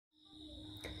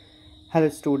Hello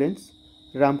students,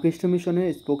 Ramakrishna মিশনের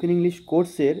spoken English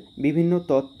কোর্সের বিভিন্ন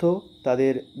তথ্য,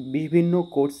 তাদের বিভিন্ন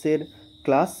কোর্সের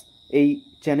ক্লাস এই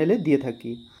চ্যানেলে দিয়ে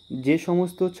থাকি। যে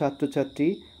সমস্ত ছাত্রছাত্রী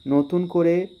নতুন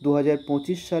করে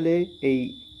 2025 সালে এই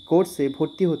কোর্সে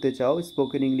ভর্তি হতে চাও,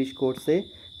 স্পোকেন ইংলিশ কোর্সে,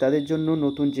 তাদের জন্য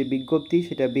নতুন যে বিজ্ঞপ্তি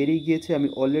সেটা বেরিয়ে গিয়েছে। আমি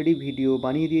অলরেডি ভিডিও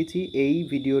বানিয়ে দিয়েছি, এই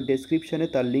ভিডিও ডেসক্রিপশানে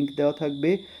তার লিঙ্ক দেওয়া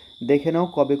থাকবে। দেখে নাও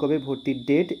কবে কবে ভর্তির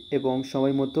ডেট এবং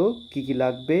সময় মতো কী কী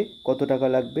লাগবে, কত টাকা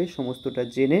লাগবে, সমস্তটা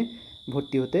জেনে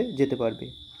ভর্তি হতে যেতে পারবে।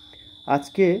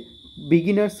 আজকে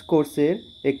বিগিনার্স কোর্সের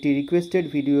একটি রিকোয়েস্টেড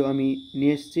ভিডিও আমি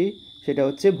নিয়ে এসেছি, সেটা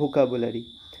হচ্ছে ভোকাবুলারি।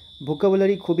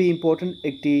 ভোকাবুলারি খুবই ইম্পর্ট্যান্ট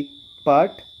একটি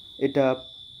পার্ট। এটা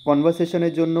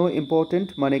কনভারসেশনের জন্য ইম্পর্ট্যান্ট,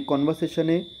 মানে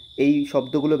কনভারসেশনে এই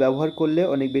শব্দগুলো ব্যবহার করলে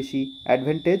অনেক বেশি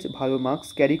অ্যাডভান্টেজ, ভালো মার্কস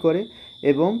ক্যারি করে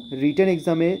এবং রিটেন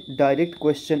এক্সামে ডাইরেক্ট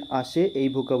কোয়েশ্চেন আসে এই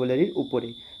ভোকাবুলারির উপরে।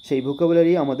 সেই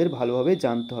ভোকাবুলারি আমাদের ভালোভাবে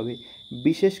জানতে হবে।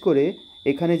 বিশেষ করে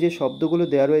এখানে যে শব্দগুলো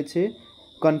দেওয়া রয়েছে,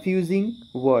 কনফিউজিং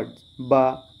ওয়ার্ডস বা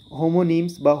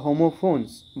হোমোনিমস বা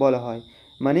হোমোফোনস বলা হয়,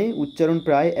 মানে উচ্চারণ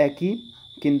প্রায় একই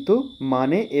কিন্তু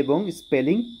মানে এবং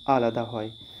স্পেলিং আলাদা হয়।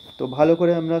 তো ভালো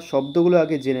করে আমরা শব্দগুলো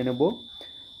আগে জেনে নেব।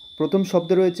 প্রথম শব্দ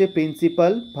রয়েছে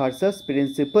প্রিন্সিপাল ভার্সাস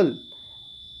প্রিন্সিপাল।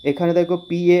 এখানে দেখো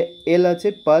PAL আছে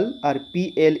পাল, আর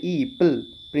PLE পল,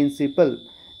 প্রিন্সিপাল।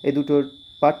 এই দুটোর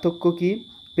পার্থক্য কি?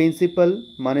 প্রিন্সিপাল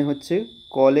মানে হচ্ছে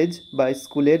কলেজ বা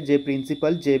স্কুলের যে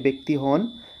প্রিন্সিপাল, যে ব্যক্তি হন,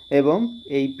 এবং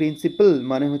এই প্রিন্সিপাল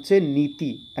মানে হচ্ছে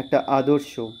নীতি, একটা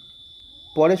আদর্শ।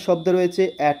 পরের শব্দ রয়েছে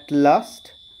অ্যাট লাস্ট,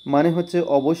 মানে হচ্ছে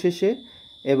অবশেষে,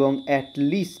 এবং অ্যাট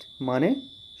লিস্ট মানে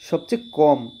সবচেয়ে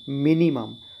কম, মিনিমাম।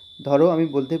 ধরো আমি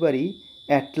বলতে পারি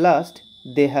at last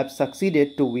they have succeeded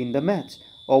to win the match,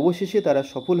 অবশেষে তারা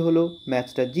সফল হলো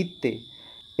ম্যাচটা জিততে।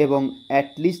 এবং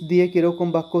অ্যাটলিস্ট দিয়ে কীরকম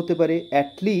বাক্য হতে পারে?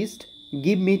 অ্যাটলিস্ট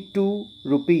গিভ মি 2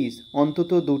 রুপিস,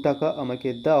 অন্তত 2 টাকা আমাকে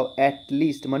দাও।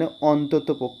 অ্যাটলিস্ট মানে অন্তত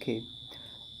পক্ষে,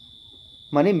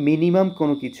 মানে মিনিমাম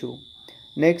কোনো কিছু।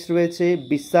 নেক্সট রয়েছে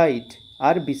বিসাইড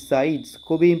আর বিসাইডস,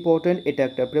 খুবই ইম্পর্ট্যান্ট। এটা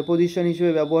একটা প্রেপোজিশন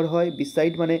হিসেবে ব্যবহার হয়।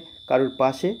 বিসাইড মানে কারোর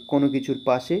পাশে, কোনো কিছুর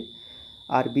পাশে।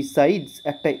 আর বিসাইডস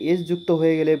একটা এস যুক্ত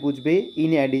হয়ে গেলে বুঝবে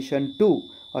ইন অ্যাডিশন টু,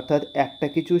 অর্থাৎ একটা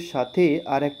কিছুর সাথে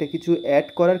আর একটা কিছু অ্যাড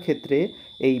করার ক্ষেত্রে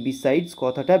এই বিসাইডস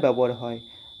কথাটা ব্যবহার হয়।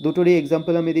 দুটোরই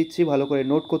এক্সাম্পল আমি দিচ্ছি, ভালো করে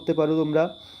নোট করতে পারো তোমরা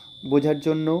বোঝার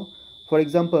জন্য। For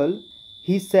example,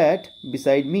 he SAT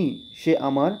beside me, সে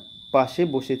আমার পাশে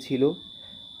বসেছিল।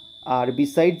 আর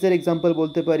বিসাইডসের এক্সাম্পল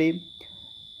বলতে পারি,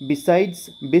 besides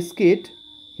biscuit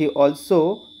he also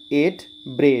at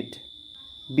bread.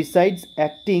 Besides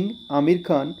acting Aamir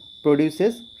Khan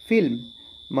produces film,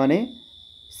 মানে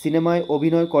সিনেমায়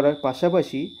অভিনয় করার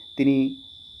পাশাপাশি তিনি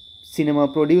সিনেমা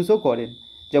প্রডিউসও করেন।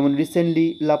 যেমন রিসেন্টলি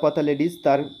লাপাতা লেডিস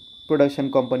তার প্রোডাকশন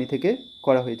কোম্পানি থেকে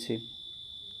করা হয়েছে।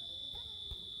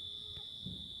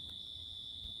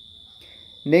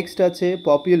 নেক্সট আছে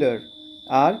পপুলার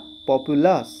আর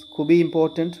পপুলাস, খুবই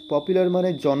ইম্পর্ট্যান্ট। পপুলার মানে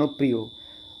জনপ্রিয়।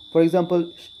 For example,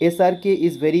 SRK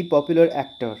is very popular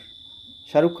actor,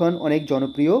 Shahrukh Khan অনেক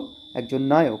জনপ্রিয় একজন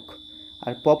নায়ক।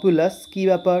 আর পপুলাস কী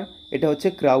ব্যাপার? এটা হচ্ছে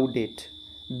crowded.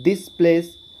 This place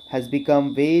has become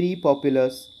very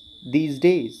populous this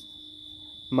days,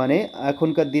 মানে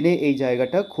এখনকার দিনে এই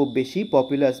জায়গাটা খুব বেশি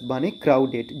পপুলাস, মানে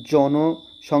ক্রাউডেড,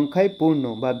 জনসংখ্যায় পূর্ণ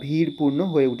বা ভিড়পূর্ণ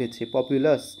হয়ে উঠেছে,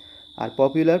 পপুলাস। আর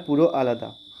পপুলার পুরো আলাদা।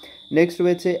 নেক্সট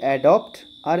রয়েছে অ্যাডপ্ট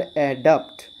আর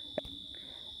অ্যাডাপ্ট।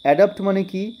 অ্যাডাপ্ট মানে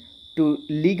কি? Two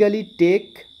legally take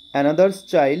another's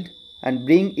child and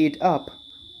bring it up,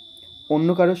 অন্য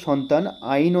কারো সন্তান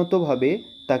আইনতভাবে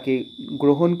তাকে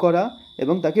গ্রহণ করা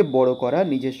এবং তাকে বড় করা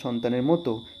নিজের সন্তানের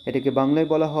মতো। এটাকে বাংলায়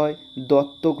বলা হয়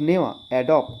দত্তক নেওয়া,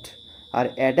 অ্যাডপ্ট। আর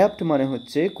অ্যাডাপ্ট মানে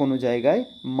হচ্ছে কোনো জায়গায়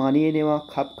মানিয়ে নেওয়া,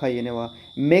 খাপ খাইয়ে নেওয়া।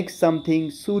 মেক সামথিং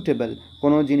সুটেবল,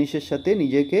 কোনো জিনিসের সাথে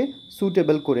নিজেকে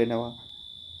সুটেবল করে নেওয়া।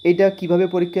 এটা কিভাবে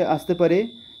পরীক্ষায় আসতে পারে?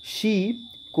 She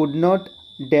could not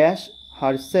dash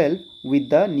herself with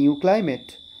the new climate,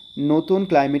 নতুন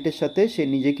ক্লাইমেটের সাথে সে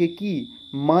নিজেকে কি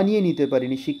মানিয়ে নিতে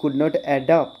পারেনি, শি কুড নট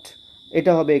অ্যাডাপ্ট।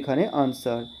 এটা হবে এখানে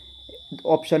আনসার।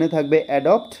 অপশানে থাকবে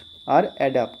অ্যাডপ্ট আর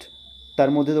অ্যাডাপ্ট, তার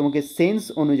মধ্যে তোমাকে সেন্স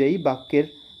অনুযায়ী, বাক্যের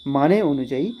মানে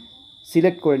অনুযায়ী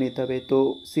সিলেক্ট করে নিতে হবে। তো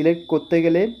সিলেক্ট করতে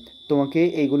গেলে তোমাকে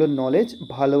এইগুলোর নলেজ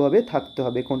ভালোভাবে থাকতে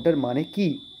হবে, কোনটার মানে কি।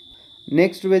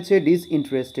 নেক্সট রয়েছে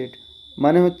ডিসইন্টারেস্টেড,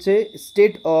 মানে হচ্ছে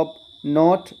state of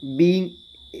not being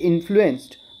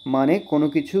influenced, মানে কোনো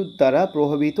কিছু দ্বারা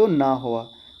প্রভাবিত না হওয়া।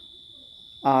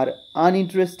 আর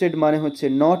আনইন্টারেস্টেড মানে হচ্ছে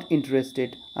নট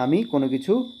ইন্টারেস্টেড, আমি কোনো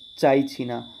কিছু চাইছি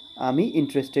না, আমি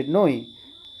ইন্টারেস্টেড নই।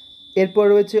 এরপর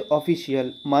রয়েছে অফিসিয়াল,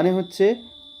 মানে হচ্ছে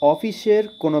অফিসের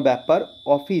কোনো ব্যাপার,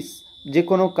 অফিস যে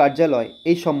কোনো কার্যালয়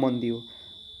এই সম্বন্ধীয়।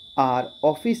 আর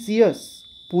অফিসিয়াস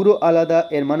পুরো আলাদা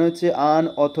এর মানে হচ্ছে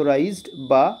আনঅথরাইজড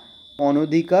বা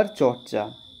অনধিকার চর্চা।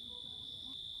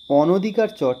 অনধিকার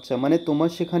চর্চা মানে তোমার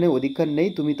সেখানে অধিকার নেই,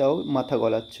 তুমি তাও মাথা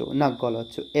গলাচ্ছ, নাক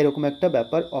গলাচ্ছ, এরকম একটা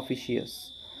ব্যাপার, অফিসিয়াস।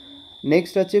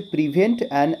 নেক্সট আছে প্রিভেন্ট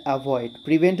অ্যান্ড অ্যাভয়েড।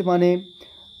 প্রিভেন্ট মানে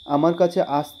আমার কাছে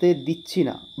আসতে দিচ্ছি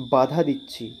না, বাধা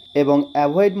দিচ্ছি, এবং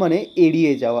অ্যাভয়েড মানে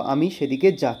এড়িয়ে যাওয়া, আমি সেদিকে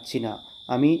যাচ্ছি না,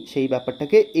 আমি সেই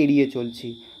ব্যাপারটাকে এড়িয়ে চলছি।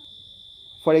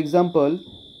 For example,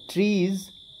 trees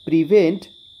prevent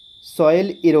soil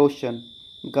erosion.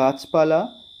 গাছপালা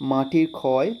মাটির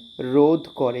ক্ষয় রোধ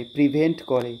করে, প্রিভেন্ট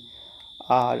করে।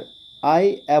 আর আই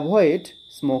অ্যাভয়েড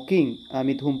স্মোকিং,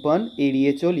 আমি ধূমপান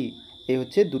এড়িয়ে চলি। এই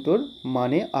হচ্ছে দুটোর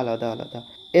মানে আলাদা আলাদা।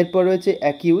 এরপর রয়েছে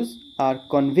অ্যাকিউজ আর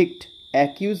কনভিক্ট।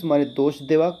 অ্যাকিউজ মানে দোষ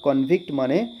দেওয়া, কনভিক্ট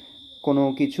মানে কোনো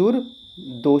কিছুর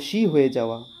দোষী হয়ে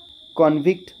যাওয়া।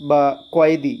 কনভিক্ট বা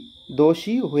কয়েদি,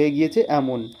 দোষী হয়ে গিয়েছে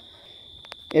এমন।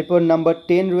 এরপর নাম্বার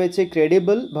 10 রয়েছে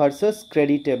ক্রেডিবল ভার্সাস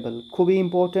ক্রেডিটেবল। খুবই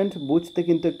ইম্পর্ট্যান্ট, বুঝতে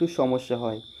কিন্তু একটু সমস্যা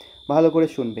হয়, ভালো করে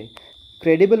শুনবে।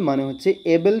 ক্রেডিবল মানে হচ্ছে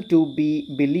এবল টু বি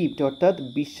বিলিভড, অর্থাৎ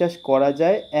বিশ্বাস করা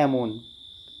যায় এমন।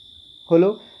 হলো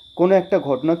কোনো একটা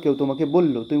ঘটনা কেউ তোমাকে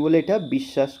বললো, তুমি বলে এটা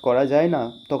বিশ্বাস করা যায় না,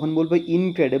 তখন বলবে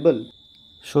ইনক্রেডিবল।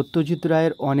 সত্যজিৎ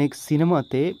রায়ের অনেক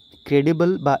সিনেমাতে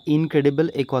ক্রেডিবল বা ইনক্রেডিবল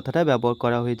এই কথাটা ব্যবহার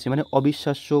করা হয়েছে, মানে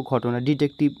অবিশ্বাস্য ঘটনা।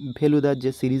 ডিটেকটিভ ফেলুদার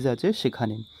যে সিরিজ আছে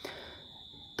সেখানে।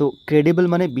 তো ক্রেডিবল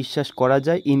মানে বিশ্বাস করা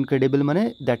যায়, ইনক্রেডিবল মানে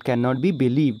that can not be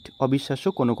believed, অবিশ্বাস্য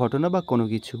কোনো ঘটনা বা কোনো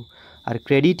কিছু। আর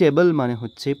ক্রেডিটেবল মানে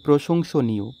হচ্ছে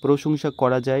প্রশংসনীয়, প্রশংসা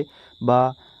করা যায় বা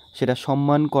সেটা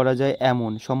সম্মান করা যায়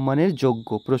এমন, সম্মানের যোগ্য,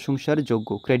 প্রশংসার যোগ্য,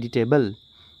 ক্রেডিটেবল।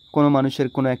 কোনো মানুষের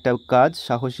কোনো একটা কাজ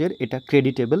সাহসের, এটা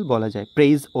ক্রেডিটেবল বলা যায়।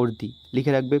 প্রেইজ ওর্দি,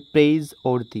 লিখে রাখবে, প্রেইজ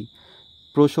ওর্দি,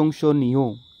 প্রশংসনীয়।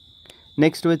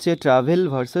 নেক্সট রয়েছে ট্রাভেল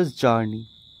ভার্সাস জার্নি।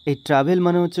 এই ট্রাভেল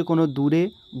মানে হচ্ছে কোনো দূরে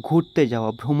ঘুরতে যাওয়া,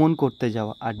 ভ্রমণ করতে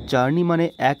যাওয়া। আর জার্নি মানে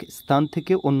এক স্থান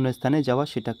থেকে অন্য স্থানে যাওয়া,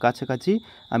 সেটা কাছাকাছি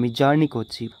আমি জার্নি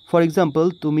করছি। ফর এক্সাম্পল,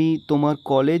 তুমি তোমার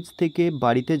কলেজ থেকে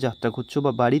বাড়িতে যাত্রা করছো,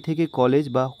 বা বাড়ি থেকে কলেজ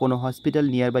বা কোনো হসপিটাল,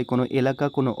 নিয়ার বাই কোনো এলাকা,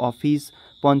 কোনো অফিস,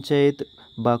 পঞ্চায়েত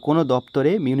বা কোনো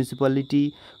দপ্তরে, মিউনিসিপ্যালিটি,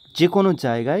 যে কোনো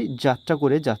জায়গায় যাত্রা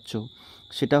করে যাচ্ছ,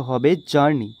 সেটা হবে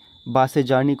জার্নি। বাসে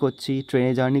জার্নি করছি,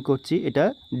 ট্রেনে জার্নি করছি, এটা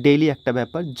ডেইলি একটা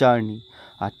ব্যাপার, জার্নি।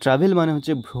 আর ট্রাভেল মানে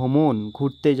হচ্ছে ভ্রমণ,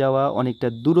 ঘুরতে যাওয়া, অনেকটা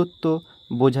দূরত্ব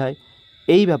বোঝায়,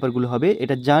 এই ব্যাপারগুলো হবে।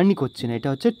 এটা জার্নি করছি না, এটা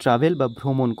হচ্ছে ট্রাভেল বা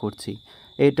ভ্রমণ করছি।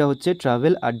 এটা হচ্ছে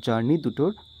ট্রাভেল আর জার্নি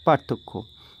দুটোর পার্থক্য।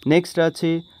 নেক্সট আছে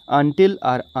আনটিল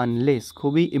আর আনলেস,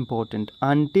 খুবই ইম্পর্ট্যান্ট।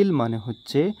 আনটিল মানে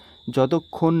হচ্ছে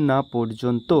যতক্ষণ না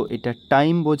পর্যন্ত, এটা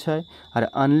টাইম বোঝায়। আর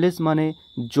আনলেস মানে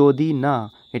যদি না,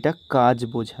 এটা কাজ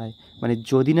বোঝায়, মানে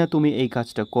যদি না তুমি এই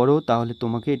কাজটা করো তাহলে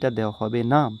তোমাকে এটা দেওয়া হবে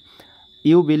না।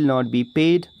 You will not be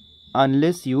paid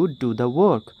unless you do the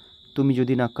work, তুমি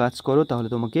যদি না কাজ করো তাহলে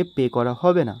তোমাকে পে করা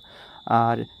হবে না।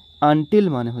 আর আনটিল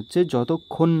মানে হচ্ছে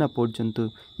যতক্ষণ না পর্যন্ত,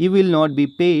 you will not be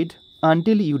paid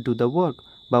until you do the work,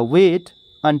 বা ওয়েট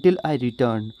আনটিল আই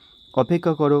রিটার্ন,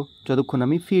 অপেক্ষা করো যতক্ষণ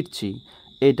আমি ফিরছি।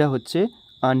 এটা হচ্ছে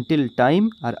আনটিল টাইম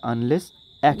আর আনলেস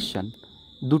অ্যাকশন,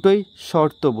 দুটোই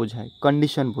শর্ত বোঝায়,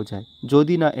 কন্ডিশন বোঝায়,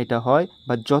 যদি না এটা হয়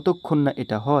বা যতক্ষণ না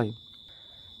এটা হয়।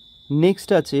 নেক্সট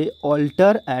আছে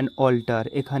অল্টার অ্যান্ড অল্টার।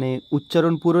 এখানে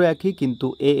উচ্চারণ পুরো একই, কিন্তু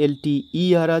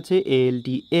ALTER আছে,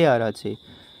 ALTAR আছে।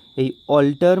 এই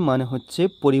অল্টার মানে হচ্ছে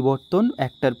পরিবর্তন,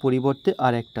 একটার পরিবর্তে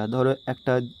আর একটা। ধরো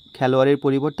একটা খেলোয়াড়ের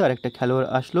পরিবর্তে আর একটা খেলোয়াড়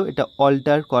আসলো, এটা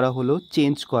অল্টার করা হলো,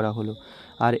 চেঞ্জ করা হলো।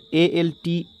 আর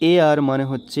ALTAR মানে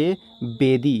হচ্ছে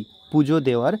বেদি, পুজো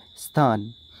দেওয়ার স্থান।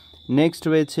 নেক্সট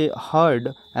রয়েছে হার্ড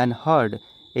অ্যান্ড হার্ড।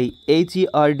 এই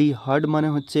HERD, হার্ড মানে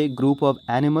হচ্ছে group of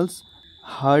animals.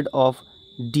 Hard of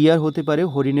deer হতে পারে,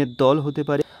 হরিণের দল হতে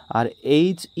পারে। আর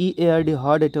HEARD,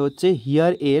 হার্ড, এটা হচ্ছে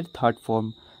হিয়ার এর third form.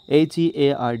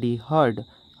 HEARD, hard,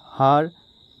 her,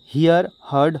 here,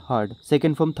 hard, hard,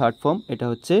 second form, third form. এটা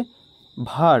হচ্ছে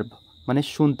ভার্ব, মানে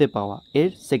শুনতে পাওয়া, এর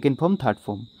সেকেন্ড ফর্ম, থার্ড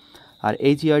ফর্ম। আর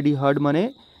HERD, হার্ড মানে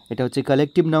এটা হচ্ছে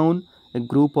collective noun,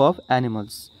 group of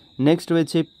animals. Next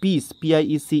রয়েছে piece,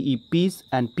 PIECE, piece,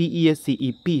 and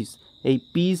PEACE, piece. এই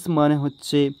পিস মানে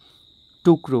হচ্ছে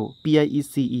টুকরো,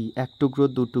 PIECE, এক টুকরো,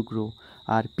 দু টুকরো।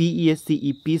 আর PEACE,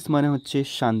 পিস মানে হচ্ছে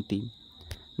শান্তি।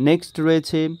 নেক্সট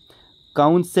রয়েছে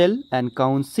কাউন্সেল অ্যান্ড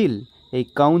কাউন্সিল। এই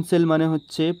কাউন্সেল মানে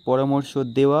হচ্ছে পরামর্শ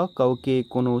দেওয়া, কাউকে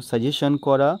কোনো সাজেশন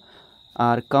করা।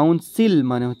 আর কাউন্সিল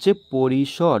মানে হচ্ছে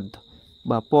পরিষদ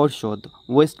বা পর্ষদ,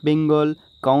 West Bengal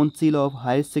council of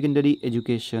higher secondary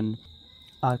education.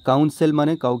 R counsel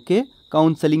মানে কাউকে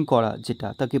কাউন্সেলিং করা, যেটা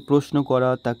তাকে প্রশ্ন করা,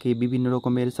 তাকে বিভিন্ন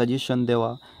রকমের সাজেশন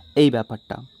দেওয়া, এই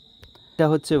ব্যাপারটা। এটা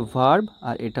হচ্ছে ভার্ব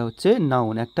আর এটা হচ্ছে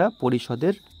নাউন, একটা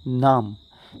পরিষদের নাম।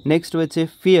 নেক্সট রয়েছে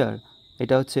ফেয়ার,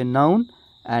 এটা হচ্ছে নাউন।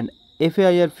 অ্যান্ড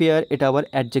FAIR, ফেয়ার, এটা আবার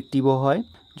অ্যাডজেক্টিভও হয়।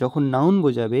 যখন নাউন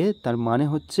বোঝাবে তার মানে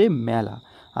হচ্ছে মেলা।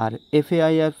 আর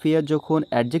FAIR ফেয়ার যখন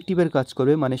অ্যাডজেক্টিভের কাজ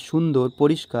করবে মানে সুন্দর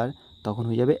পরিষ্কার, তখন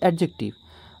হয়ে যাবে অ্যাডজেক্টিভ।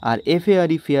 আর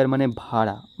FARE ফেয়ার মানে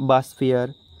ভাড়া, বাস ফেয়ার,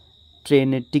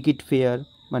 ট্রেনের টিকিট ফেয়ার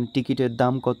মানে টিকিটের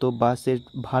দাম কত, বাসের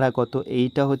ভাড়া কত,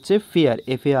 এইটা হচ্ছে ফেয়ার,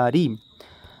 FARE।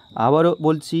 আবারও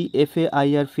বলছি,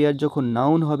 FAIR ফেয়ার যখন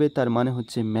নাউন হবে তার মানে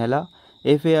হচ্ছে মেলা,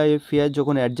 FAIR ফেয়ার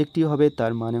যখন অ্যাডজেক্টিভ হবে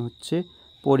তার মানে হচ্ছে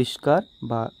পরিষ্কার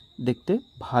বা দেখতে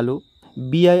ভালো।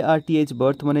 BIRTH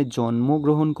বার্থ মানে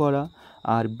জন্মগ্রহণ করা,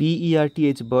 আর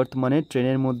BERTH বার্থ মানে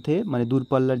ট্রেনের মধ্যে মানে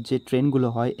দূরপাল্লার যে ট্রেনগুলো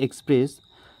হয় এক্সপ্রেস,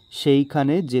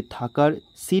 সেইখানে যে থাকার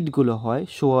সিটগুলো হয়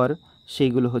শোয়ার,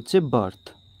 সেইগুলো হচ্ছে বার্থ।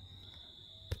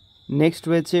 নেক্সট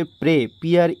রয়েছে প্রে,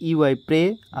 PREY প্রে,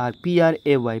 আর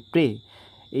PRAY প্রে।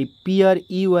 এই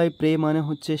PREY প্রে মানে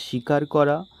হচ্ছে শিকার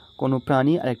করা, কোনো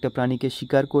প্রাণী আরেকটা প্রাণীকে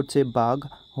শিকার করছে, বাঘ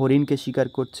হরিণকে শিকার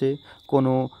করছে,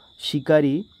 কোনো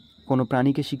শিকারী কোনো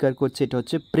প্রাণীকে শিকার করছে, এটা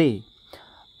হচ্ছে প্রে।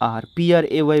 আর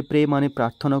PRAY প্রে মানে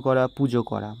প্রার্থনা করা, পুজো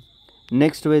করা।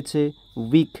 নেক্সট রয়েছে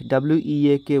উইক,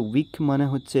 WEAK উইক মানে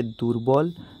হচ্ছে দুর্বল,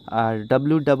 আর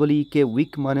WEEK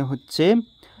উইক মানে হচ্ছে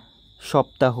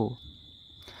সপ্তাহ।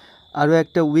 আরও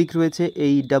একটা উইক রয়েছে,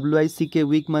 এই WICK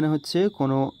উইক মানে হচ্ছে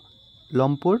কোনো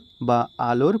লম্পট বা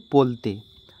আলোর পোলতে,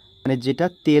 মানে যেটা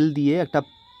তেল দিয়ে একটা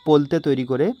পোলতে তৈরি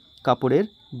করে কাপড়ের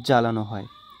জ্বালানো হয়,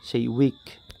 সেই উইক।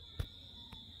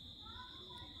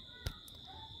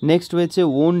 নেক্সট রয়েছে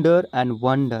ওন্ডার অ্যান্ড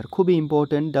ওয়ান্ডার, খুবই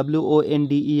ইম্পর্ট্যান্ট।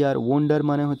 WONDER ওন্ডার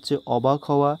মানে হচ্ছে অবাক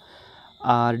হওয়া,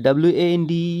 আর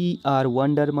WANDER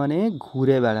ওয়ান্ডার মানে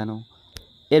ঘুরে বেড়ানো।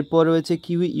 এরপর রয়েছে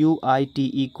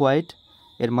QUITE কোয়াইট,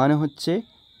 এর মানে হচ্ছে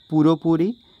পুরোপুরি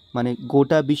মানে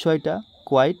গোটা বিষয়টা,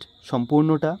 কোয়াইট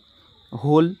সম্পূর্ণটা,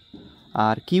 হোল।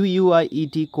 আর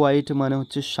QUIET কোয়াইট মানে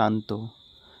হচ্ছে শান্ত।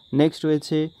 নেক্সট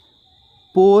রয়েছে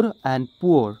পোর অ্যান্ড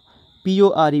পুওর,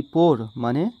 PORE পোর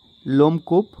মানে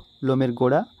লোমকূপ, লোমের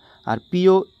গোড়া, আর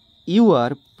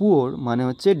POUR পুওর মানে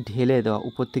হচ্ছে ঢেলে দেওয়া,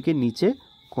 উপর থেকে নিচে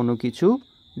কোনো কিছু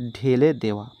ঢেলে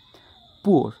দেওয়া।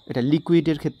 পুওর এটা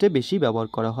লিকুইডের ক্ষেত্রে বেশি ব্যবহার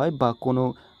করা হয়, বা কোনো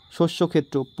শস্য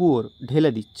ক্ষেত্র পুওর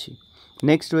ঢেলে দিচ্ছি।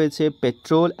 নেক্সট রয়েছে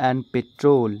petrol and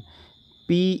petrol,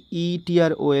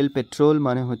 PETROL petrol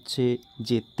মানে হচ্ছে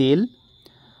যে তেল,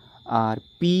 আর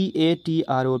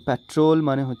PATRO পেট্রোল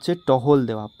মানে হচ্ছে টহল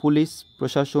দেওয়া, পুলিশ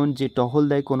প্রশাসন যে টহল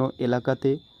দেয় কোনো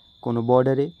এলাকাতে, কোনো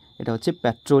বর্ডারে, এটা হচ্ছে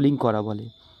প্যাট্রোলিং করা বলে।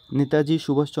 নেতাজি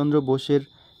সুভাষচন্দ্র বোসের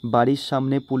বাড়ির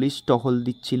সামনে পুলিশ টহল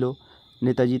দিচ্ছিল,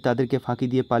 নেতাজি তাদেরকে ফাঁকি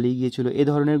দিয়ে পালিয়ে গিয়েছিল, এ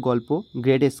ধরনের গল্প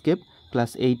গ্রেট এস্কেপ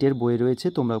ক্লাস 8-এর বই রয়েছে,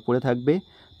 তোমরা পড়ে থাকবে।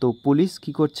 তো পুলিশ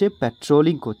কি করছে,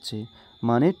 প্যাট্রোলিং করছে,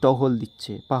 মানে টহল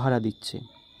দিচ্ছে, পাহারা দিচ্ছে,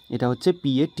 এটা হচ্ছে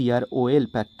PATROL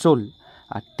পেট্রোল।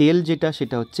 আর তেল যেটা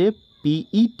সেটা হচ্ছে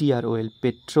PETROL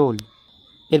পেট্রোল।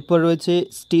 এরপর রয়েছে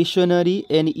স্টেশনারি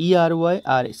NERY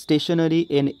আর স্টেশনারি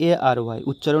NARY,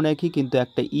 উচ্চারণ একই কিন্তু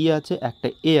একটা ই আছে একটা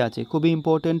এ আছে, খুবই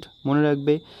ইম্পর্ট্যান্ট মনে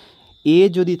রাখবে। এ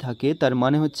যদি থাকে তার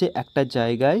মানে হচ্ছে একটা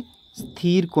জায়গায়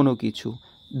স্থির কোনো কিছু,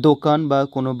 দোকান বা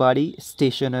কোনো বাড়ি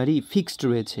স্টেশনারি ফিক্সড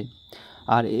রয়েছে।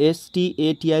 আর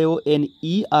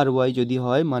STATIONERY যদি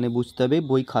হয় মানে বুঝতে হবে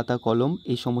বই খাতা কলম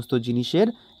এই সমস্ত জিনিসের,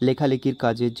 লেখালেখির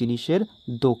কাজের জিনিসের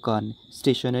দোকান,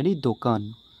 স্টেশনারি দোকান।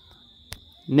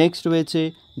 নেক্সট রয়েছে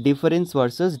difference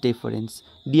versus difference,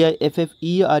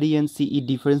 DIFFERENCE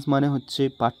difference মানে হচ্ছে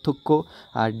পার্থক্য,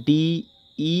 আর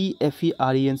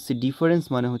DEFERENC ডিফারেন্স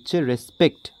মানে হচ্ছে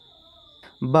রেসপেক্ট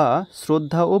বা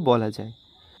শ্রদ্ধাও বলা যায়।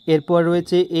 এরপর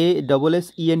রয়েছে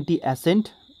ASSENT অ্যাসেন্ট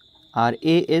আর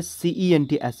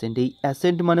ASCENT অ্যাসেন্ট। এই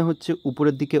অ্যাসেন্ট মানে হচ্ছে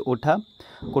উপরের দিকে ওঠা,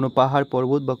 কোনো পাহাড়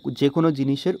পর্বত বা যে কোনো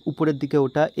জিনিসের উপরের দিকে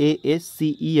ওঠা,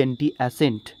 ASCENT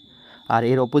অ্যাসেন্ট। আর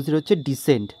এর অপোজিট হচ্ছে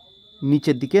ডিসেন্ট,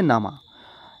 নিচের দিকে নামা।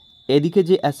 এদিকে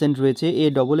যে অ্যাসেন্ট রয়েছে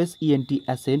ASSENT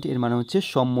অ্যাসেন্ট, এর মানে হচ্ছে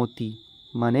সম্মতি,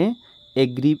 মানে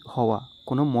এগ্রি হওয়া,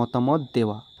 কোনো মতামত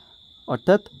দেওয়া,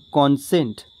 অর্থাৎ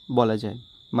কনসেন্ট বলা যায়,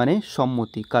 মানে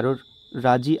সম্মতি, কারোর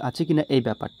রাজি আছে কিনা এই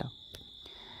ব্যাপারটা।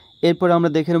 এরপর আমরা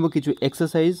দেখে নেব কিছু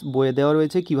এক্সারসাইজ, বইয়ে দেওয়া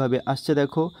রয়েছে, কিভাবে আসছে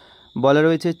দেখো। বলা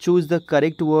রয়েছে choose the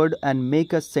correct word and make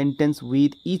a sentence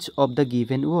with each of the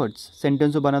given words,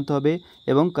 সেন্টেন্সও বানাতে হবে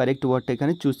এবং কারেক্ট ওয়ার্ডটা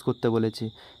এখানে চুজ করতে বলেছে।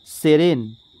 সেরেন,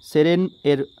 সেরেন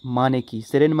এর মানে কি,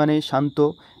 সেরেন মানে শান্ত,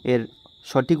 এর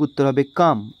সঠিক উত্তর হবে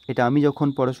কাম। এটা আমি যখন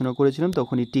পড়াশোনা করেছিলাম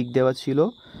তখনই টিক দেওয়া ছিল,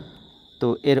 তো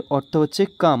এর অর্থ হচ্ছে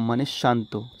কাম মানে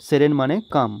শান্ত, সেরেন মানে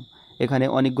কাম। এখানে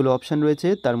অনেকগুলো অপশান রয়েছে,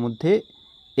 তার মধ্যে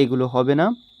এগুলো হবে না,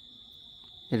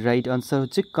 রাইট আনসার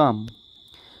হচ্ছে কাম।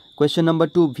 কোয়েশ্চেন নাম্বার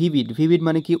 2 ভিভিড, ভিভিড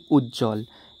মানে কি উজ্জ্বল,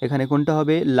 এখানে কোনটা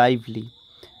হবে লাইভলি।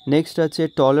 নেক্সট আছে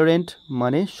টলারেন্ট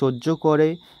মানে সহ্য করে,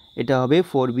 এটা হবে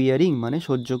ফরবিয়ারিং মানে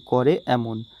সহ্য করে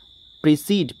এমন।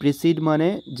 প্রিসিড, প্রিসিড মানে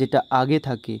যেটা আগে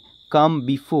থাকে, কাম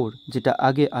বিফোর যেটা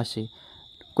আগে আসে,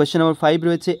 কোয়েশ্চেন নাম্বার 5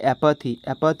 রয়েছে অ্যাপাথি।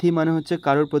 অ্যাপাথি মানে হচ্ছে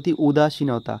কারোর প্রতি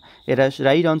উদাসীনতা। এর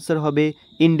রাইট আনসার হবে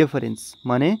ইনডিফারেন্স,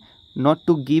 মানে not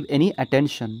to give any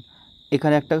attention.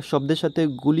 এখানে একটা শব্দের সাথে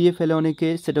গুলিয়ে ফেলে অনেকে,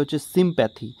 সেটা হচ্ছে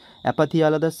সিম্প্যাথি। অ্যাপাথি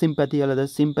আলাদা, সিম্প্যাথি আলাদা।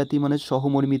 সিম্প্যাথি মানে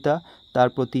সহমর্মিতা, তার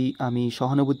প্রতি আমি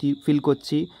সহানুভূতি ফিল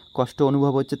করছি, কষ্ট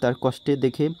অনুভব হচ্ছে তার কষ্টে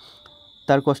দেখে,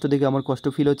 তার কষ্ট দেখে আমার কষ্ট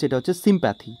ফিল হচ্ছে, এটা হচ্ছে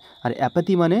সিম্প্যাথি। আর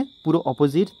অ্যাপাথি মানে পুরো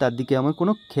অপোজিট, তার দিকে আমার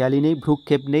কোনো খেয়ালই নেই,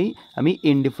 ভ্রুক্ষেপ নেই, আমি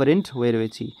ইনডিফারেন্ট হয়ে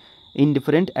রয়েছি।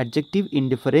 ইনডিফারেন্ট অ্যাডজেক্টিভ,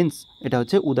 ইনডিফারেন্স এটা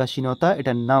হচ্ছে উদাসীনতা,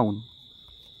 এটা নাউন।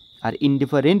 আর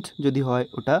ইনডিফারেন্ট যদি হয়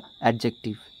ওটা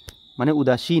অ্যাডজেক্টিভ, মানে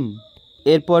উদাসীন।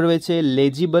 এরপর রয়েছে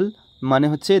লেজিবল, মানে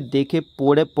হচ্ছে দেখে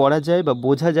পড়া যায় বা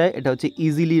বোঝা যায়, এটা হচ্ছে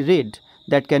easily red,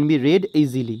 that can be red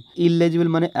easily. ইললেজিবল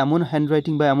মানে এমন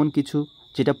হ্যান্ডরাইটিং বা এমন কিছু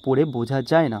যেটা পড়ে বোঝা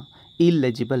যায় না,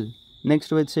 ইললেজিবল। নেক্সট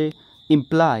রয়েছে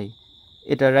ইমপ্লাই,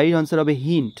 এটা রাইট আনসার হবে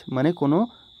হিন্ট, মানে কোনো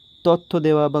তথ্য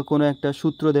দেওয়া বা কোনো একটা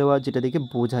সূত্র দেওয়া যেটা দেখে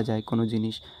বোঝা যায় কোনো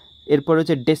জিনিস। এরপর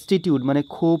হচ্ছে ডেস্টিটিউট, মানে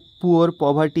খুব পুয়ার,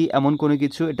 পভার্টি এমন কোনো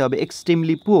কিছু, এটা হবে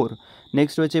এক্সট্রিমলি পুয়ার।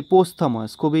 নেক্সট রয়েছে পোস্থামাস,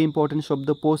 খুবই ইম্পর্টেন্ট শব্দ।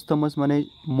 পোস্থামাস মানে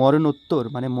মরণোত্তর,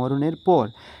 মানে মরণের পর।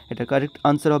 এটা কারেক্ট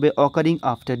আনসার হবে অকারিং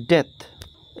আফটার ডেথ।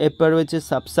 এরপর রয়েছে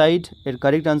সাবসাইড, এর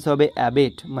কারেক্ট আনসার হবে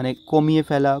অ্যাবেট, মানে কমিয়ে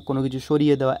ফেলা, কোনো কিছু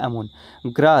সরিয়ে দেওয়া এমন।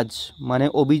 গ্রাজ মানে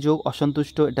অভিযোগ,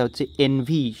 অসন্তুষ্ট, এটা হচ্ছে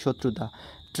এনভি, শত্রুতা।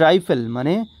 ট্রাইফেল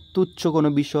মানে তুচ্ছ কোনো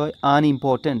বিষয়,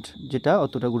 আনইম্পর্ট্যান্ট, যেটা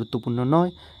অতটা গুরুত্বপূর্ণ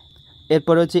নয়।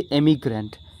 এরপর হচ্ছে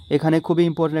এমিগ্র্যান্ট, এখানে খুবই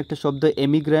ইম্পর্ট্যান্ট একটা শব্দ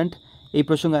এমিগ্র্যান্ট। এই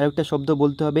প্রসঙ্গে আরেকটা শব্দ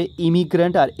বলতে হবে,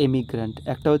 ইমিগ্র্যান্ট আর এমিগ্র্যান্ট।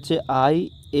 একটা হচ্ছে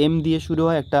IM দিয়ে শুরু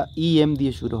হয়, একটা EM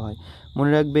দিয়ে শুরু হয়।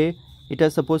 মনে রাখবে, এটা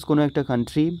সাপোজ কোনো একটা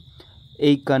কান্ট্রি,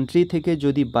 এই কান্ট্রি থেকে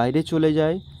যদি বাইরে চলে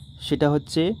যায় সেটা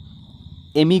হচ্ছে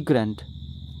এমিগ্র্যান্ট,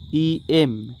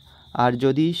 EM। আর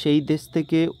যদি সেই দেশ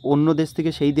থেকে অন্য দেশ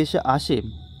থেকে সেই দেশে আসে,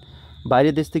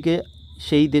 বাইরের দেশ থেকে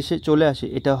সেই দেশে চলে আসে,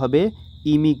 এটা হবে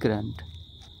ইমিগ্র্যান্ট,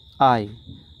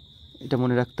 এটা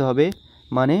মনে রাখতে হবে।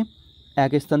 মানে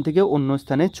এক স্থান থেকে অন্য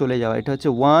স্থানে চলে যাওয়া, এটা হচ্ছে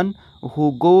one who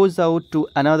goes out to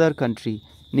another country,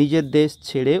 নিজের দেশ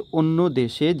ছেড়ে অন্য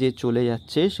দেশে যে চলে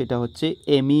যাচ্ছে সেটা হচ্ছে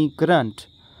এমিগ্রান্ট।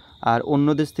 আর অন্য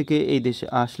দেশ থেকে এই দেশে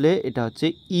আসলে এটা হচ্ছে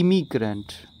ইমিগ্র্যান্ট।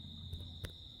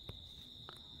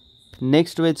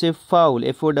 নেক্সট রয়েছে ফাউল,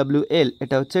 FOWL,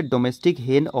 এটা হচ্ছে ডোমেস্টিক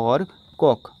হেন অর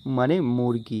কক, মানে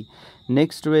মুরগি।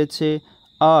 নেক্সট রয়েছে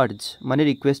আর্জ, মানে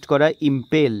রিকোয়েস্ট করা,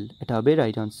 ইম্পেল, এটা হবে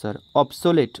রাইট আনসার।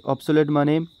 অবসোলেট, অবসোলেট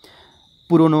মানে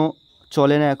পুরনো,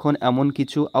 চলে না এখন এমন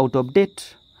কিছু, আউট অফ ডেট।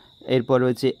 এরপর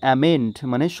রয়েছে অ্যামেন্ড,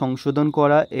 মানে সংশোধন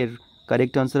করা, এর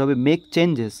কারেক্ট আনসার হবে মেক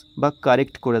চেঞ্জেস, বা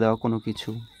কারেক্ট করে দেওয়া কোনো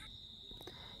কিছু।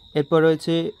 এরপর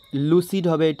রয়েছে লুসিড,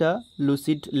 হবে এটা।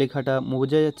 লুসিড লেখাটা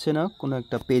বোঝা যাচ্ছে না কোনো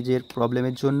একটা পেজের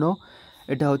প্রবলেমের জন্য,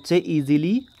 এটা হচ্ছে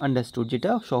ইজিলি আন্ডারস্টুড,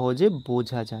 যেটা সহজে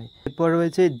বোঝা যায়। এরপর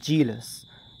রয়েছে জিলাস,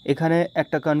 এখানে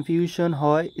একটা কনফিউশন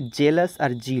হয় জেলাস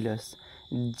আর জিলাস।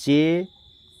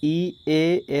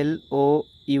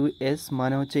 JEALOUS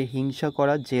মানে হচ্ছে হিংসা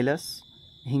করা, জেলাস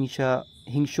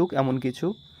হিংসুক এমন কিছু।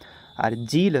 আর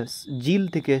জিলাস, জিল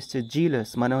থেকে এসছে, জিলাস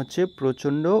মানে হচ্ছে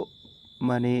প্রচণ্ড,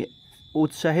 মানে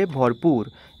উৎসাহে ভরপুর।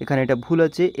 এখানে এটা ভুল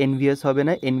আছে, এনভিয়াস হবে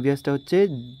না, এনভিয়াসটা হচ্ছে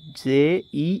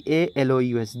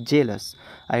JEALOUS, জেলাস।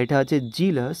 আর এটা হচ্ছে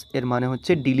জিলাস, এর মানে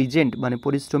হচ্ছে ডিলিজেন্ট, মানে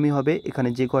পরিশ্রমী হবে। এখানে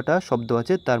যে কটা শব্দ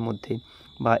আছে তার মধ্যে,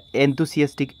 বা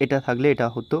এনথুসিয়াস্টিক এটা থাকলে এটা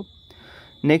হতো।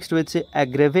 নেক্সট রয়েছে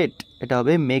অ্যাগ্রেভেট, এটা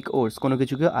হবে মেক ওর্স, কোনো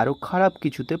কিছুকে আরও খারাপ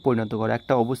কিছুতে পরিণত করা,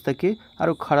 একটা অবস্থাকে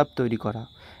আরও খারাপ তৈরি করা,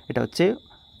 এটা হচ্ছে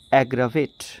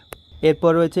অ্যাগ্রাভেট।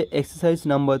 এরপর রয়েছে এক্সারসাইজ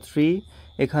নাম্বার 3,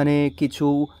 এখানে কিছু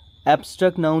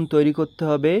অ্যাবস্ট্রাক্ট নাউন তৈরি করতে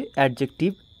হবে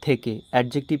অ্যাডজেক্টিভ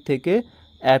থেকে।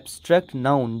 অ্যাবস্ট্রাক্ট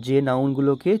নাউন, যে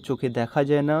নাউনগুলোকে চোখে দেখা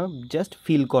যায় না, জাস্ট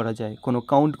ফিল করা যায়, কোনো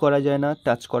কাউন্ট করা যায় না,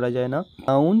 টাচ করা যায় না।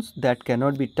 Nouns that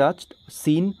cannot B touched,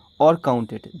 scene or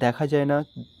counted, দেখা যায় না,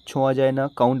 ছোঁয়া যায় না,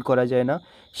 কাউন্ট করা যায় না,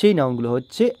 সেই নাউনগুলো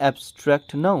হচ্ছে অ্যাবস্ট্রাক্ট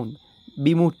নাউন,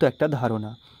 বিমূর্ত একটা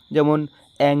ধারণা। যেমন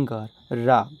অ্যাঙ্গার,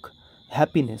 রাগ,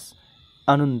 হ্যাপিনেস,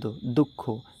 আনন্দ, দুঃখ,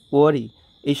 ওয়ারি,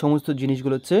 এই সমস্ত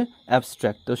জিনিসগুলো হচ্ছে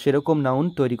অ্যাবস্ট্রাক্ট। তো সেরকম নাউন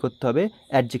তৈরি করতে হবে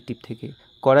অ্যাডজেক্টিভ থেকে।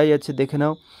 করাই যাচ্ছে, দেখে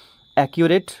নাও।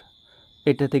 অ্যাকিউরেট,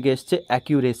 এটা থেকে এসছে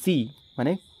অ্যাকিউরেসি,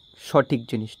 মানে সঠিক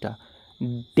জিনিসটা।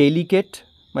 ডেলিকেট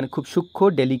মানে খুব সূক্ষ্ম,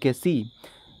 ডেলিকেসি।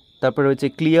 তারপর রয়েছে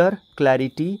ক্লিয়ার,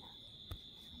 ক্ল্যারিটি।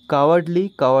 কাওয়ার্ডলি,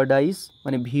 কাওয়ার্ডাইজ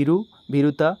মানে ভীরু,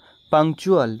 ভীরুতা।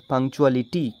 পাংচুয়াল,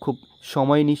 পাংচুয়ালিটি, খুব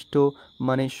সময়নিষ্ঠ,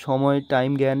 মানে সময়,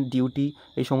 টাইম জ্ঞান, ডিউটি,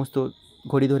 এই সমস্ত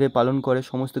ঘড়ি ধরে পালন করে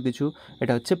সমস্ত কিছু,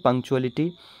 এটা হচ্ছে পাংচুয়ালিটি।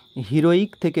 হিরোইক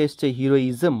থেকে এসছে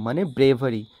হিরোইজম, মানে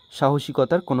ব্রেভারি,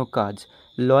 সাহসিকতার কোনো কাজ।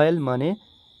 লয়াল মানে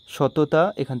সততা,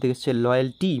 এখান থেকে এসছে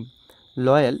লয়ালটি।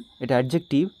 লয়াল এটা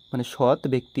অ্যাডজেক্টিভ, মানে সৎ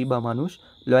ব্যক্তি বা মানুষ,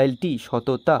 লয়ালটি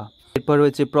সততা। এরপর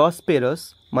রয়েছে প্রসপেরাস,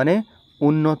 মানে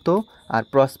উন্নত, আর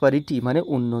প্রসপারিটি মানে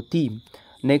উন্নতি।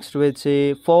 নেক্সট রয়েছে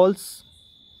ফলস,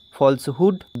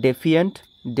 ফলসহুড, ডেফিয়েন্ট,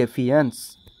 ডেফিয়েন্স।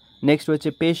 নেক্সট রয়েছে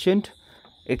পেশেন্ট,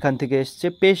 এখান থেকে এসছে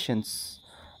পেশেন্স,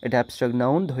 এটা অ্যাবস্ট্রাক্ট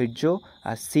নাউন, ধৈর্য।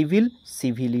 আর সিভিল,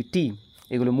 সিভিলিটি।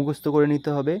 এগুলো মুখস্থ করে নিতে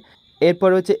হবে। এরপর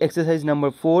হচ্ছে exercise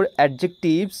number 4,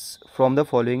 adjectives from the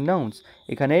following nouns.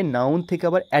 এখানে নাউন থেকে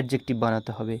আবার অ্যাডজেক্টিভ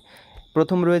বানাতে হবে।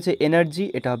 প্রথম রয়েছে এনার্জি,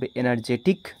 এটা হবে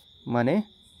এনার্জেটিক, মানে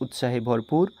উৎসাহে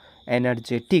ভরপুর,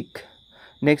 এনার্জেটিক।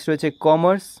 নেক্সট রয়েছে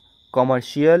commerce,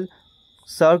 commercial.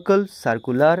 Circle,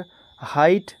 circular.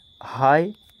 Height, high,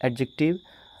 adjective.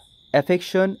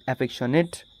 Affection,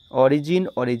 affectionate. Origin,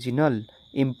 original.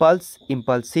 Impulse,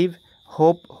 impulsive.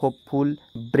 Hope, hopeful.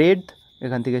 Breadth,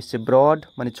 এখান থেকে এসছে ব্রড,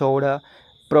 মানে চওড়া।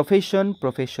 Profession,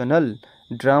 professional.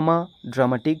 Drama,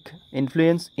 dramatic.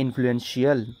 Influence,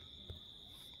 influential,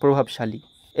 প্রভাবশালী।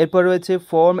 এরপর রয়েছে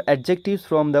form adjectives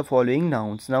from the following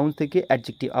nouns. Nouns থেকে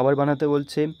অ্যাডজেক্টিভ আবার বানাতে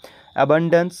বলছে।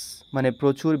 অ্যাবান্ড্যান্স, মানে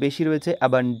প্রচুর, বেশি রয়েছে,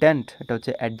 অ্যাবান্ড্যান্ট, এটা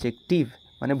হচ্ছে অ্যাডজেক্টিভ,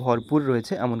 মানে ভরপুর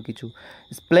রয়েছে এমন কিছু।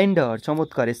 স্প্লেন্ডার,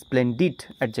 চমৎকার, স্প্লেন্ডিড,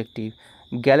 অ্যাডজেক্টিভ।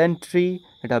 গ্যালেন্ট্রি,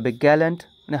 এটা হবে গ্যালেন্ট,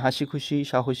 মানে হাসি খুশি,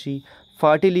 সাহসী।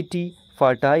 ফার্টিলিটি,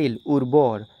 ফার্টাইল,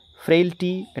 উর্বর।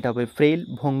 ফ্রেইলটি, এটা হবে ফ্রেইল,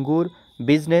 ভঙ্গুর।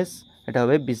 বিজনেস, এটা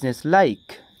হবে বিজনেস লাইক,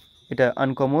 এটা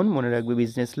আনকমন, মনে রাখবে,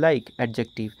 বিজনেস লাইক,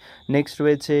 অ্যাডজেক্টিভ। নেক্সট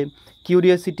রয়েছে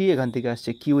কিউরিয়াসিটি, এখান থেকে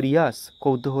আসছে কিউরিয়াস,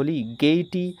 কৌতূহলী।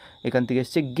 গেইটি, এখান থেকে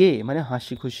আসছে গে, মানে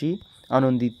হাসি খুশি,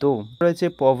 আনন্দিত। রয়েছে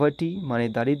পভার্টি, মানে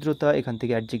দারিদ্রতা, এখান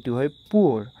থেকে অ্যাডজেক্টিভ হয়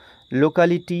পুয়ার।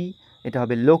 লোকালিটি, এটা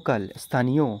হবে লোকাল,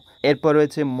 স্থানীয়। এরপর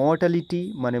রয়েছে মর্টালিটি,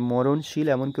 মানে মরণশীল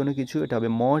এমন কোনো কিছু, এটা হবে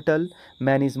mortal,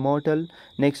 man is mortal.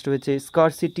 Next রয়েছে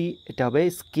স্কারসিটি, এটা হবে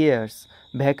স্কেয়ার্স।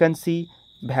 Vacancy,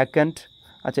 vacant.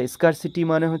 আচ্ছা, স্কারসিটি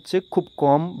মানে হচ্ছে খুব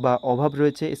কম বা অভাব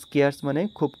রয়েছে, স্কেয়ার্স মানে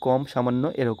খুব কম, সামান্য,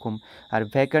 এরকম। আর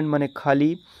ভ্যাকান্ট মানে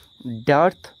খালি।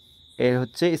 ডার্থ, এর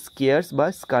হচ্ছে স্কেয়ার্স বা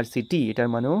স্কারসিটি, এটার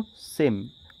মানেও সেম,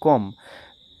 কম।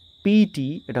 পিটি,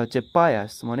 এটা হচ্ছে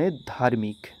পায়াস, মানে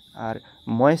ধার্মিক। আর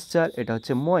ময়েশ্চার, এটা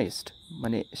হচ্ছে ময়েস্ট,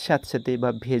 মানে স্যাঁতস্যাঁতে বা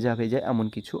ভেজা ভেজা এমন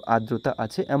কিছু, আর্দ্রতা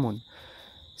আছে এমন।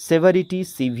 সেভারিটি,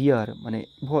 সিভিয়ার, মানে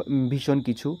ভীষণ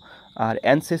কিছু। আর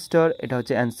অ্যানসেস্টর, এটা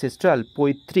হচ্ছে অ্যানসেস্ট্রাল,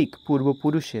 পৈতৃক,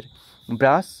 পূর্বপুরুষের।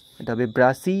 ব্রাস, এটা হবে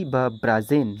ব্রাসি বা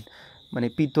ব্রাজেন, মানে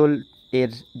পিতল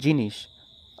এর জিনিস।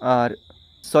 আর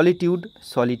সলিটিউড,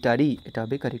 সলিটারি, এটা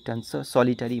হবে কারেক্ট আনসার,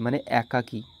 সলিটারি মানে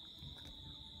একাকী।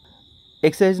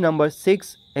 এক্সারসাইজ নাম্বার 6,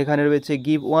 এখানে রয়েছে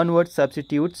give one word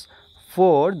substitutes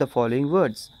for the following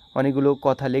words. অনেকগুলো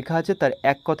কথা লেখা আছে, তার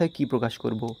এক কথায় কি প্রকাশ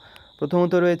করব।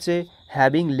 প্রথমত রয়েছে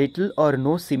having little or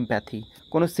no sympathy,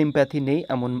 কোনো সিম্প্যাথি নেই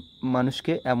এমন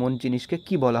মানুষকে, এমন জিনিসকে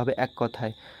কি বলা হবে এক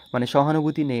কথায়, মানে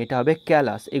সহানুভূতি নেই, এটা হবে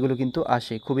ক্যালাস। এগুলো কিন্তু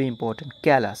আসে, খুবই ইম্পর্টেন্ট।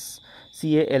 ক্যালাস,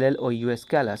 CALLOUS,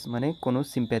 ক্যালাস মানে কোনো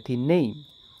সিম্প্যাথি নেই।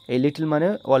 এই লিটল মানে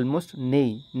অলমোস্ট নেই,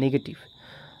 negative.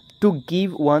 To give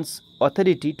once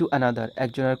authority to another,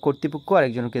 একজনের কর্তৃপক্ষ আর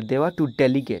একজনকে দেওয়া। টু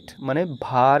ডেলিগেট মানে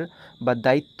ভার বা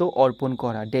দায়িত্ব অর্পণ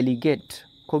করা, ডেলিগেট,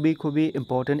 খুবই খুবই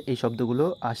ইম্পর্টেন্ট। এই শব্দগুলো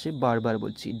আসে, বারবার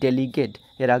বলছি, ডেলিগেট।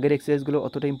 এর আগের এক্সারসাইজগুলো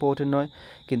অতটা ইম্পর্টেন্ট নয়,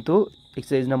 কিন্তু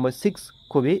এক্সারসাইজ নাম্বার 6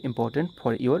 খুবই important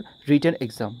for your written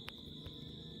exam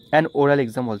and oral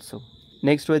exam also.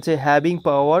 Next রয়েছে হ্যাভিং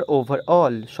পাওয়ার ওভার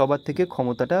অল, সবার থেকে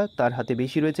ক্ষমতাটা তার হাতে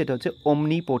বেশি রয়েছে, এটা হচ্ছে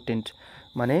অমনিপোটেন্ট,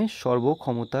 মানে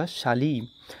সর্বক্ষমতাশালী।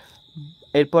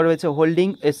 এরপর রয়েছে হোল্ডিং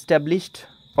এস্টাবলিশড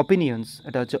অপিনিয়ন্স,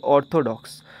 এটা হচ্ছে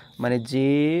অর্থোডক্স, মানে যে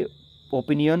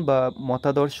ওপিনিয়ন বা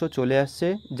মতাদর্শ চলে আসছে,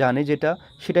 জানে যেটা,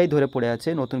 সেটাই ধরে পড়ে আছে,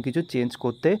 নতুন কিছু চেঞ্জ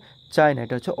করতে চায় না,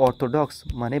 এটা হচ্ছে অর্থোডক্স,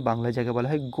 মানে বাংলা জায়গায় বলা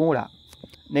হয় গোঁড়া।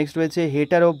 নেক্সট রয়েছে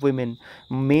হেটার অফ উইমেন,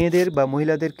 মেয়েদের বা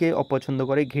মহিলাদেরকে অপছন্দ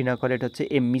করে, ঘৃণা করে, এটা হচ্ছে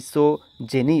এ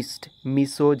মিসোজেনিস্ট,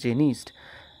 মিসোজেনিস্ট।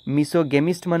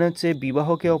 মিসোগেমিস্ট মানে হচ্ছে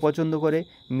বিবাহকে অপছন্দ করে,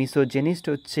 মিসোজেনিস্ট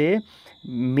হচ্ছে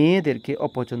মেয়েদেরকে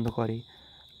অপছন্দ করে।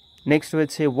 নেক্সট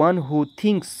রয়েছে one who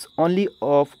thinks only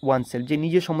of oneself, যে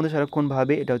নিজের সম্বন্ধে সারাক্ষণ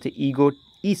ভাবে, এটা হচ্ছে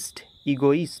egoist,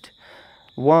 egoist.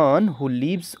 One who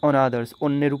leaves on others,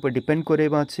 অন্যের উপর ডিপেন্ড করে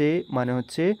বাঁচে, মানে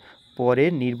হচ্ছে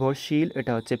পরের নির্ভরশীল,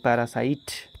 এটা হচ্ছে প্যারাসাইট।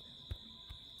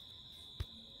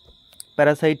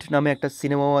 প্যারাসাইট নামে একটা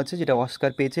সিনেমাও আছে যেটা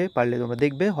অস্কার পেয়েছে, পারলে তোমরা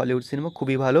দেখবে, হলিউড সিনেমা,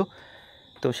 খুবই ভালো।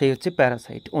 তো সেই হচ্ছে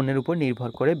প্যারাসাইট, অন্যের উপর নির্ভর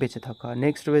করে বেঁচে থাকা।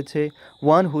 নেক্সট রয়েছে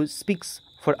one who speaks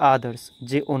for others,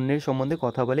 যে অন্যের সম্বন্ধে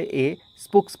কথা বলে, এ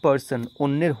স্পোক্স পারসন,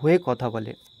 অন্যের হয়ে কথা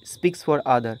বলে, স্পিক্স ফর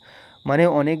আদার, মানে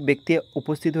অনেক ব্যক্তি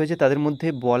উপস্থিত হয়েছে তাদের মধ্যে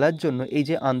বলার জন্য। এই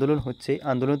যে আন্দোলন হচ্ছে,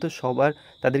 আন্দোলন তো সবার,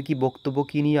 তাদের কি বক্তব্য,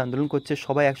 কী নিয়ে আন্দোলন করছে,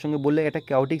 সবাই একসঙ্গে বললে একটা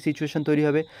ক্যাওটিক সিচুয়েশন তৈরি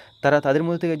হবে, তারা তাদের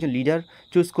মধ্যে থেকে একজন লিডার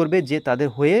চুজ করবে যে তাদের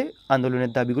হয়ে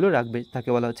আন্দোলনের দাবিগুলো রাখবে, তাকে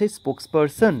বলা হচ্ছে স্পোক্স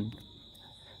পারসন।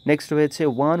 নেক্সট রয়েছে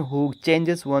one who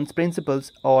changes one's principles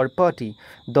or party,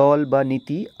 দল বা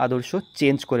নীতি আদর্শ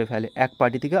চেঞ্জ করে ফেলে, এক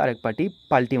পার্টি থেকে আরেক পার্টি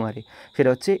পাল্টি মারে, সেটা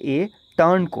হচ্ছে এ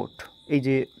টার্ন কোট। এই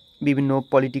যে বিভিন্ন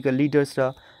পলিটিক্যাল লিডার্সরা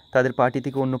তাদের পার্টি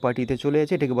থেকে অন্য পার্টিতে চলে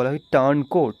যাচ্ছে, এটাকে বলা হয় টার্ন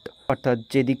কোট, অর্থাৎ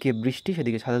যেদিকে বৃষ্টি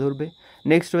সেদিকে ছাতা ধরবে।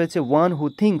 নেক্সট রয়েছে one who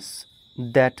thinks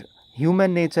that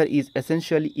human nature is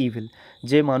essentially evil,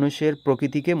 যে মানুষের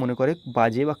প্রকৃতিকে মনে করে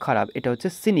বাজে বা খারাপ, এটা হচ্ছে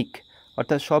সিনিক,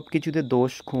 অর্থাৎ সব কিছুতে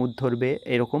দোষ খুঁত ধরবে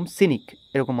এরকম সিনিক,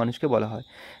 এরকম মানুষকে বলা হয়।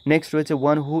 নেক্সট রয়েছে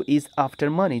one who is after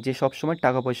money, যে সবসময়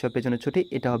টাকা পয়সার পেছনে ছোটে,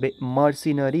 এটা হবে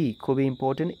মার্সিনারি, খুবই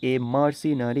ইম্পর্টেন্ট, এ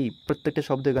মার্সিনারি, প্রত্যেকটা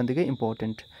শব্দ এখান থেকে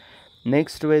ইম্পর্টেন্ট।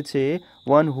 নেক্সট রয়েছে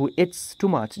one who it's too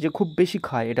much, যে খুব বেশি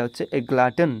খায়, এটা হচ্ছে এ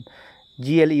গ্লাটন,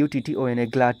 GLUTTON, A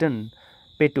গ্লাটন,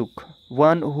 Petuk.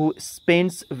 One who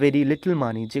spends very little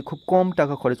মানি, যে খুব কম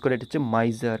টাকা খরচ করে, এটা হচ্ছে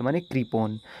মাইজার মানে কৃপণ।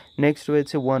 নেক্সট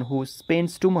রয়েছে one who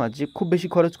spends too much, যে খুব বেশি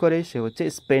খরচ করে, সে হচ্ছে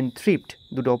স্পেন্ড থ্রিফট,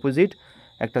 দুটো অপোজিট,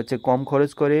 একটা হচ্ছে কম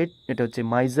খরচ করে, এটা হচ্ছে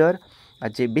মাইজার, আর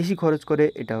যে বেশি খরচ করে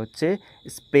এটা হচ্ছে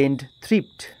স্পেন্ড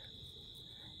থ্রিফট।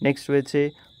 নেক্সট রয়েছে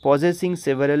possessing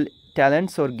several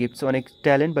talents or gifts, অনেক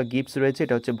ট্যালেন্ট বা গিফটস রয়েছে,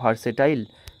 এটা হচ্ছে ভার্সেটাইল,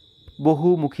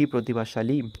 বহুমুখী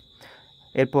প্রতিভাশালী।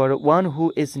 এরপর one who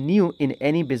is new in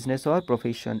any business or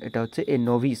profession, এটা হচ্ছে এ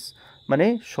নভিস, মানে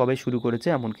সবে শুরু করেছে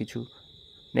এমন কিছু।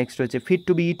 নেক্সট রয়েছে ফিট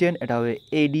টু বি ইটেন, এটা হবে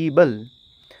এডিবল,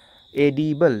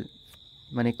 এডিবল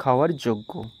মানে খাওয়ার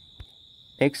যোগ্য।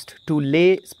 নেক্সট টু লে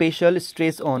স্পেশাল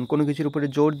স্ট্রেস অন, কোনো কিছুর উপরে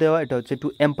জোর দেওয়া, এটা হচ্ছে টু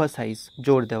এম্পাসাইজ,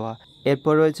 জোর দেওয়া।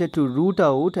 এরপর রয়েছে two root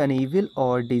out an evil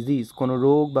or disease, কোনো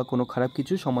রোগ বা কোনো খারাপ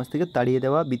কিছু সমাজ থেকে তাড়িয়ে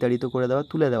দেওয়া, বিতাড়িত করে দেওয়া,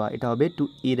 তুলে দেওয়া, এটা হবে টু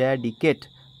ইরাডিকেট,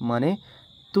 মানে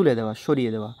তুলে দেওয়া,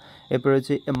 সরিয়ে দেওয়া। এরপর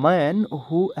রয়েছে a man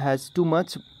who has too much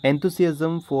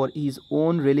enthusiasm for his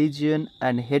own religion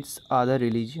and hates other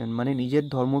religion, মানে নিজের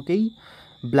ধর্মকেই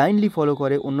ব্লাইন্ডলি ফলো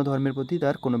করে, অন্য ধর্মের প্রতি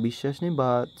তার কোনো বিশ্বাস নেই বা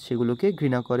সেগুলোকে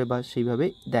ঘৃণা করে বা সেইভাবে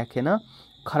দেখে না,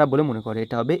 খারাপ বলে মনে করে,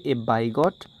 এটা হবে এ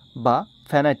বাইগট বা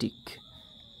ফ্যানাটিক,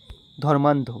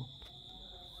 ধর্মান্ধ।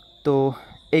 তো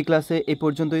এই ক্লাসে এই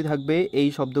পর্যন্তই থাকবে, এই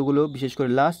শব্দগুলো বিশেষ করে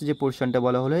লাস্ট যে পোর্শনটা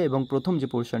বলা হলো এবং প্রথম যে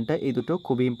পোর্শনটা, এই দুটো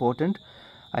খুবই important.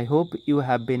 I hope you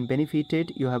have been benefited,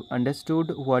 you have understood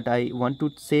what I want to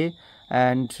say,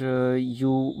 and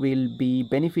you will be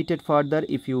benefited further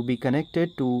if you be connected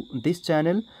to this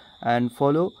channel and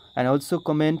follow, and also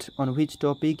comment on which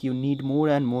topic you need more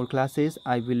and more classes.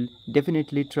 I will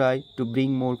definitely try to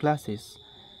bring more classes.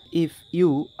 If you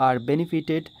are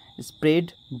benefited, spread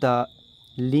the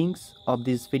links of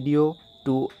this video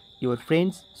to your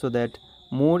friends so that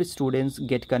more students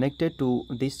get connected to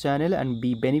this channel and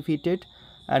be benefited,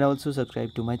 and also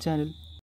subscribe to my channel.